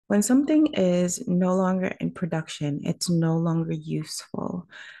When something is no longer in production, it's no longer useful.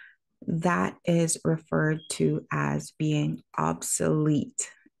 That is referred to as being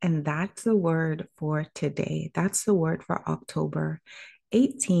obsolete. And that's the word for today. That's the word for October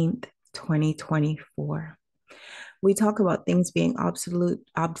 18th, 2024. We talk about things being obsolete,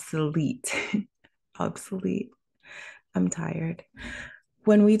 obsolete. I'm tired.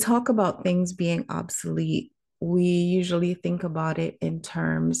 When we talk about things being obsolete, we usually think about it in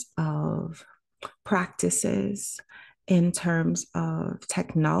terms of practices, in terms of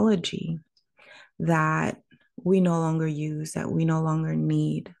technology that we no longer use, that we no longer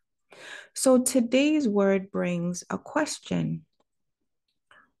need. So today's word brings a question.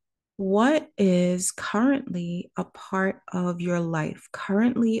 What is currently a part of your life,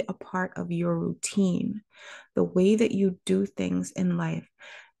 currently a part of your routine, the way that you do things in life,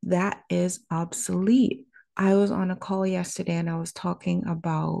 that is obsolete? I was on a call yesterday and I was talking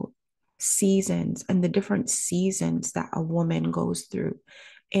about seasons and the different seasons that a woman goes through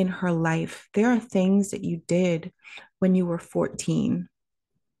in her life. There are things that you did when you were 14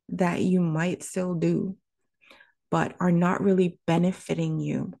 that you might still do, but are not really benefiting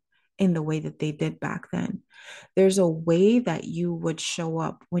you in the way that they did back then. There's a way that you would show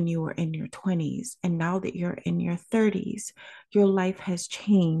up when you were in your 20s, and now that you're in your 30s, your life has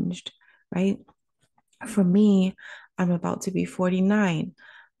changed, right? For me, I'm about to be 49.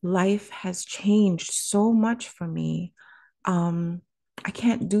 Life has changed so much for me. I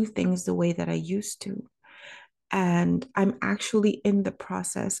can't do things the way that I used to. And I'm actually in the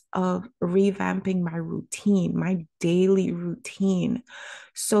process of revamping my routine, my daily routine,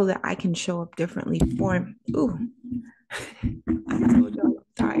 so that I can show up differently for, ooh, I told y'all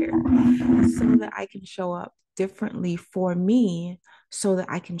I'm tired, so that I can show up differently for me, so that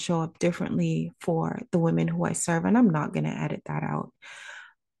I can show up differently for the women who I serve. And I'm not going to edit that out.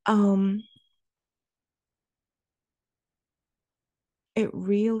 Um, it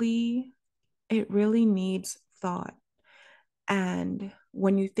really, it really needs thought. And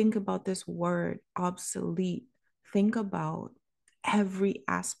when you think about this word, obsolete, think about every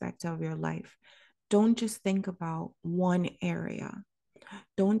aspect of your life. Don't just think about one area.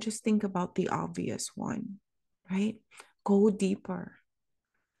 Don't just think about the obvious one, right? Go deeper.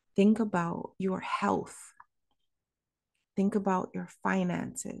 Think about your health. Think about your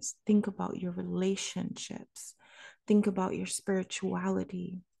finances. Think about your relationships. Think about your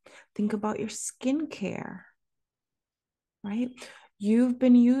spirituality. Think about your skincare, right? You've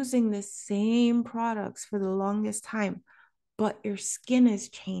been using the same products for the longest time, but your skin is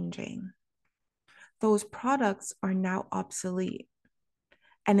changing. Those products are now obsolete.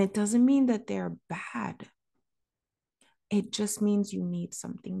 And it doesn't mean that they're bad. It just means you need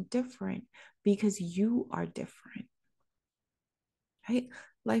something different because you are different, right?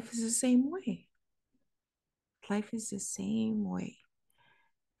 Life is the same way. Life is the same way.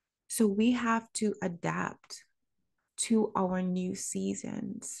 So we have to adapt to our new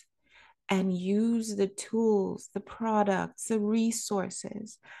seasons and use the tools, the products, the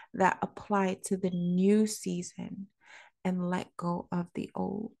resources that apply to the new season and let go of the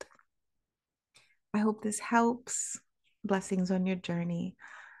old. I hope this helps. Blessings on your journey.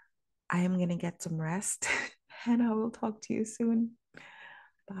 I am going to get some rest and I will talk to you soon.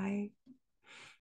 Bye.